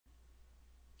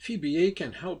VBA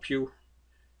can help you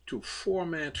to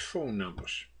format phone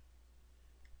numbers.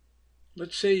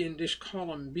 Let's say in this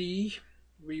column B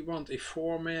we want a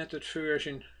formatted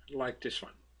version like this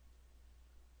one.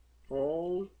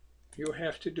 All you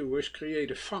have to do is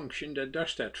create a function that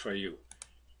does that for you.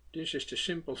 This is the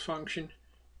simple function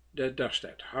that does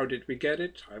that. How did we get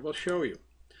it? I will show you.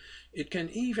 It can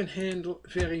even handle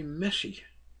very messy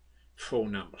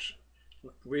phone numbers,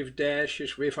 with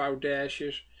dashes, without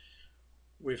dashes,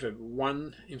 with a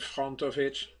 1 in front of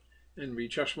it, and we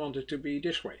just want it to be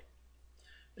this way.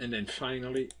 And then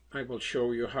finally I will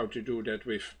show you how to do that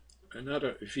with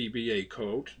another VBA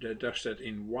code that does that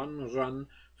in one run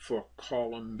for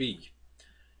column B.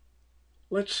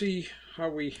 Let's see how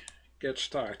we get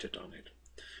started on it.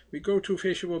 We go to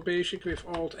Visual Basic with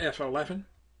Alt F11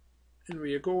 and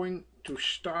we are going to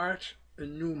start a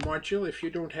new module. If you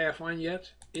don't have one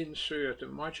yet, insert a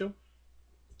module,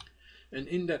 and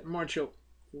in that module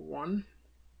 1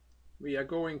 we are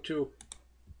going to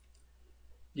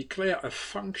declare a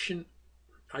function.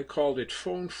 I called it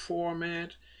phone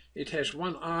format. It has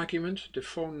one argument, the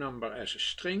phone number, as a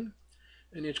string,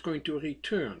 and it's going to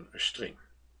return a string.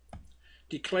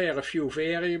 Declare a few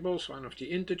variables, one of the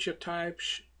integer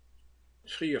types,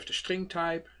 3 of the string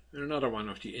type, and another one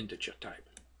of the integer type.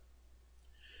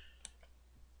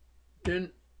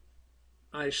 Then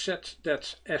I set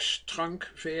that strunk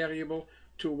variable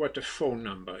to what the phone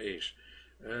number is.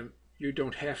 You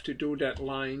don't have to do that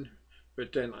line,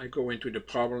 but then I go into the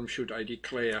problem, should I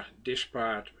declare this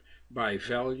part by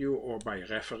value or by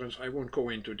reference? I won't go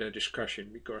into that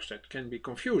discussion because that can be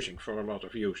confusing for a lot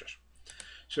of users.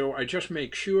 So I just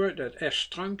make sure that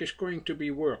strunk is going to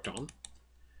be worked on,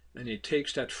 and it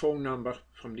takes that phone number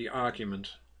from the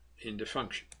argument in the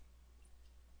function.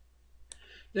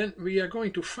 Then we are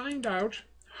going to find out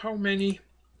how many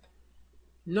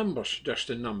numbers does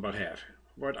the number have.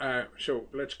 So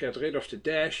let's get rid of the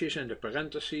dashes and the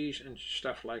parentheses and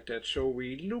stuff like that. So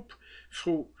we loop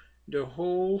through the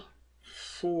whole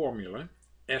formula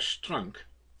strunk.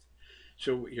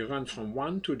 So you run from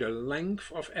 1 to the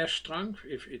length of strunk.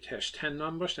 If it has 10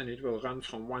 numbers, then it will run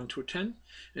from 1 to 10,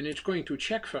 and it's going to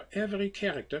check for every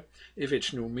character if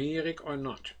it's numeric or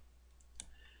not.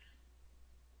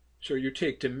 So you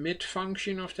take the mid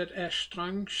function of that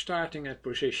strunk, starting at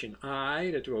position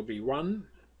I, that will be 1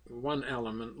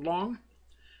 element long,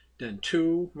 then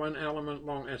 2, 1 element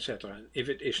long, etc. And if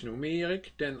it is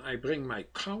numeric, then I bring my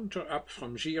counter up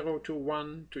from 0 to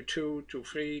 1 to 2 to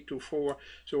 3 to 4,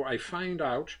 so I find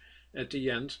out at the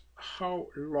end how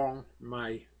long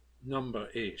my number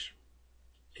is,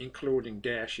 including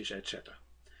dashes, etc.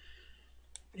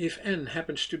 If n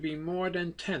happens to be more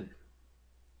than 10,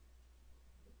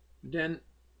 then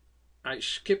I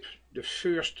skip the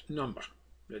first number,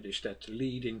 that is that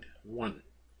leading 1.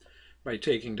 By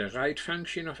taking the right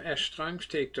function of strunk,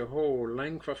 take the whole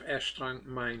length of strunk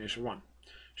minus 1.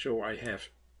 So I have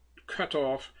cut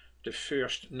off the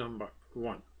first number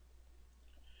 1.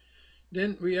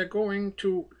 Then we are going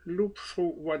to loop through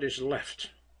what is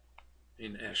left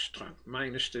in strunk,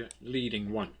 minus the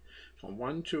leading 1. From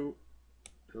 1 to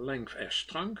length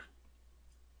strunk,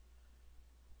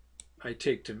 I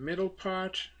take the middle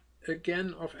part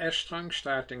again of strunk,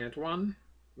 starting at 1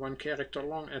 character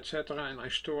long, etc., and I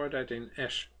store that in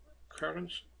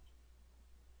current.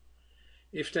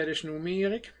 If that is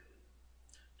numeric,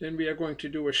 then we are going to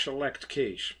do a select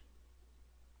case.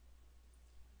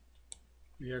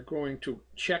 We are going to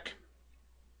check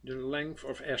the length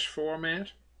of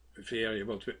format, a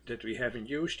variable that we haven't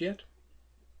used yet,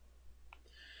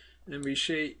 and we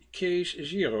say case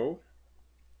 0.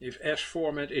 If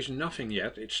format is nothing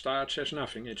yet, it starts as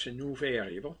nothing, it's a new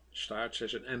variable, starts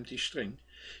as an empty string.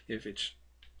 If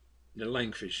the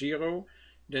length is 0,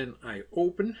 then I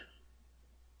open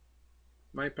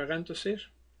my parenthesis.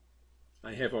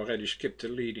 I have already skipped the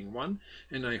leading 1,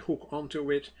 and I hook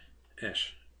onto it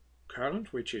as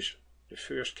current, which is the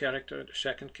first character, the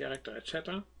second character,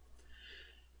 etc.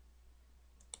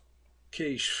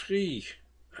 Case 3,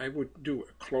 I would do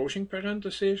a closing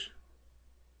parenthesis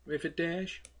with a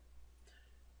dash.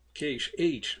 Case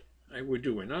 8, I would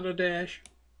do another dash.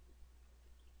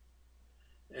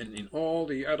 And in all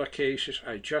the other cases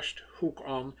I just hook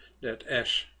on that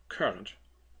current,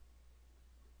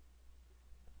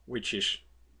 which is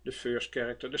the first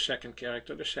character, the second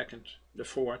character, the second, the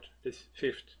fourth, the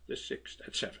fifth, the sixth,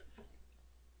 etc.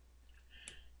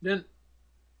 Then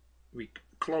we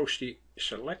close the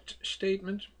select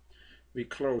statement, we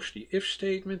close the if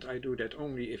statement. I do that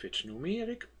only if it's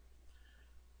numeric,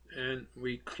 and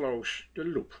we close the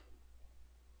loop.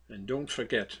 And don't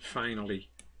forget finally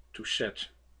to set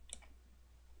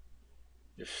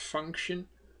the function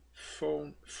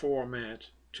phone format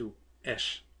to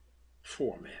S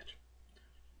format.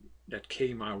 That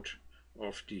came out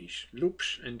of these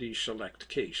loops and these select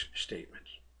case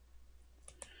statements.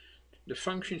 The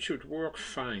function should work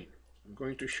fine. I'm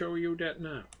going to show you that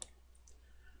now.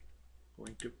 I'm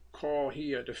going to call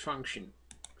here the function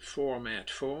format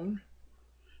phone.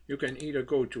 You can either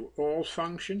go to all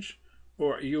functions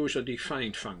or a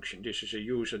user-defined function. This is a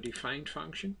user-defined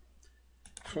function.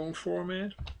 Phone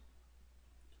format.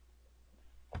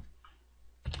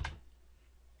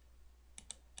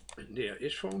 And there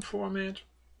is phone format.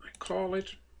 I call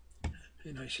it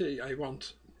and I say I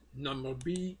want number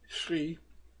B3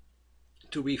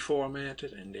 to be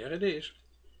formatted, and there it is.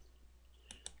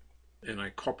 And I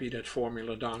copy that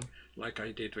formula down like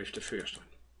I did with the first one.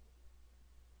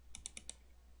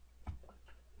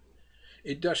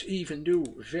 It does even do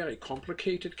very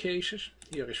complicated cases.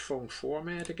 Here is phone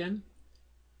format again.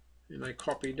 And I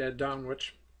copy that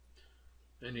downwards.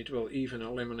 And it will even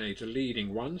eliminate the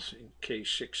leading ones in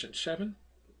case 6 and 7.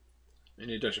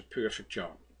 And it does a perfect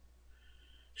job.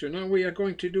 So now we are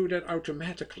going to do that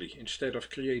automatically. Instead of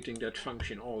creating that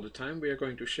function all the time, we are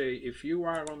going to say if you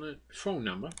are on a phone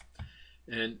number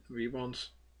and we want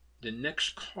the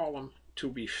next column to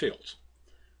be filled.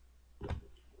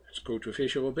 Let's go to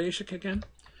Visual Basic again.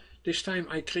 This time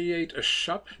I create a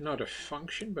sub, not a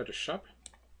function, but a sub.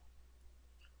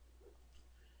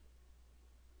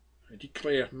 I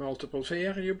declare multiple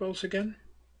variables again.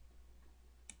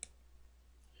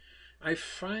 I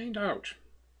find out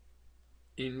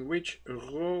in which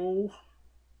row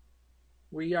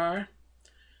we are,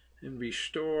 and we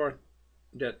store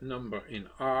that number in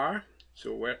R,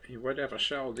 so in whatever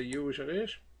cell the user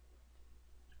is.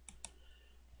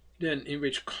 Then in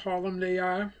which column they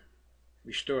are,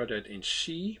 we store that in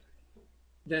C.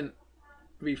 Then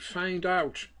we find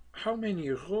out how many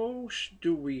rows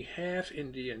do we have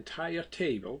in the entire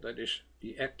table, that is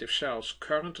the active cell's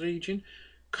current region.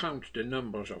 Count the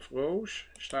numbers of rows,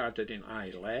 started in I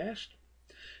last.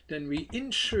 Then we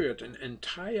insert an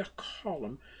entire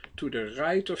column to the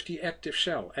right of the active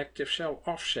cell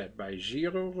offset by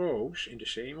 0 rows in the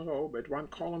same row, but one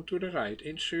column to the right.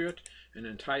 Insert an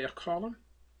entire column.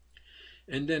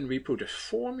 And then we put a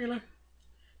formula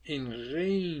in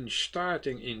range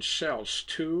starting in cells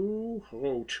 2,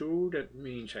 row 2, that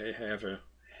means I have a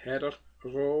header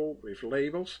row with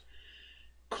labels.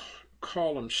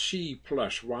 Column C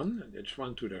plus 1, that's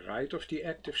one to the right of the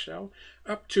active cell,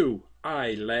 up to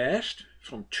I last,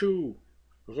 from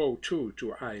row 2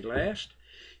 to I last,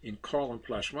 in column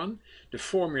plus 1, the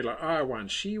formula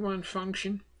R1C1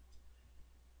 function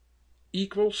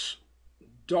equals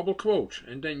double quote,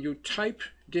 and then you type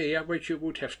there what you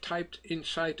would have typed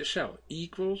inside the cell,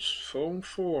 equals phone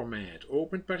format,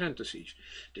 open parentheses,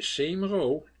 the same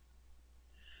row,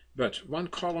 but one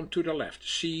column to the left,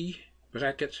 C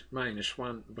bracket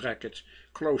 -1 bracket,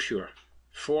 close your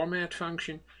format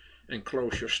function and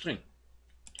close your string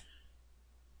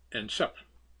and sub.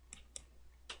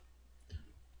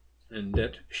 And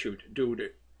that should do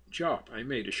the job. I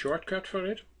made a shortcut for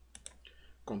it.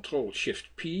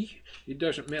 Control-Shift-P. It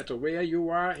doesn't matter where you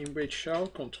are, in which cell,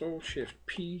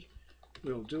 Control-Shift-P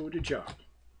will do the job.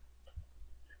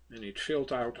 And it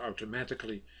filled out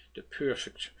automatically the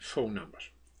perfect phone numbers.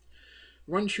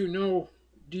 Once you know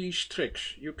these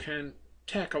tricks, you can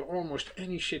tackle almost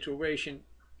any situation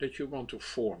that you want to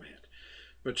format.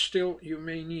 But still, you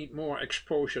may need more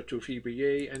exposure to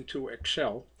VBA and to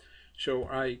Excel. So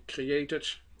I created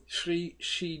 3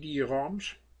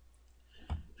 CD-ROMs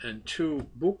and 2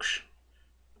 books.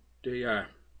 They are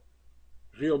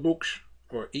real books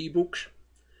or e-books.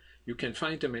 You can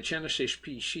find them at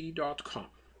genesispc.com.